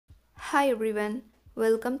Hi everyone,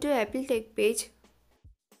 welcome to Apple Tech page.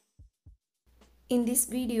 In this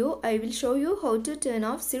video, I will show you how to turn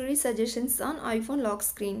off Siri suggestions on iPhone lock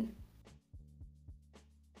screen.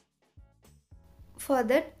 For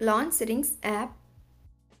that, launch Settings app.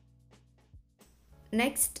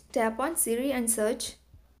 Next, tap on Siri and search.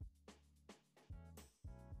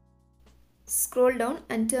 Scroll down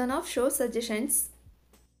and turn off Show Suggestions.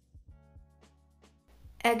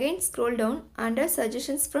 Again scroll down, under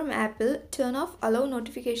Suggestions from Apple, turn off Allow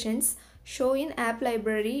Notifications, Show in App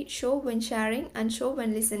Library, Show when sharing and Show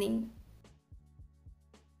when listening.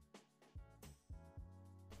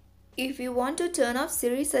 If you want to turn off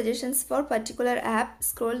Siri suggestions for particular app,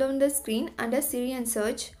 scroll down the screen under Siri and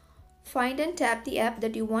search. Find and tap the app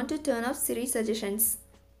that you want to turn off Siri suggestions.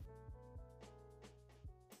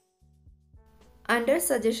 Under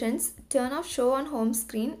Suggestions, turn off Show on Home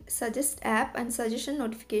Screen, Suggest App and Suggestion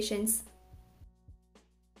Notifications.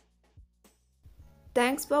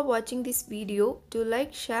 Thanks for watching this video. Do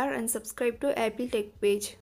like, share and subscribe to Apple Tech page.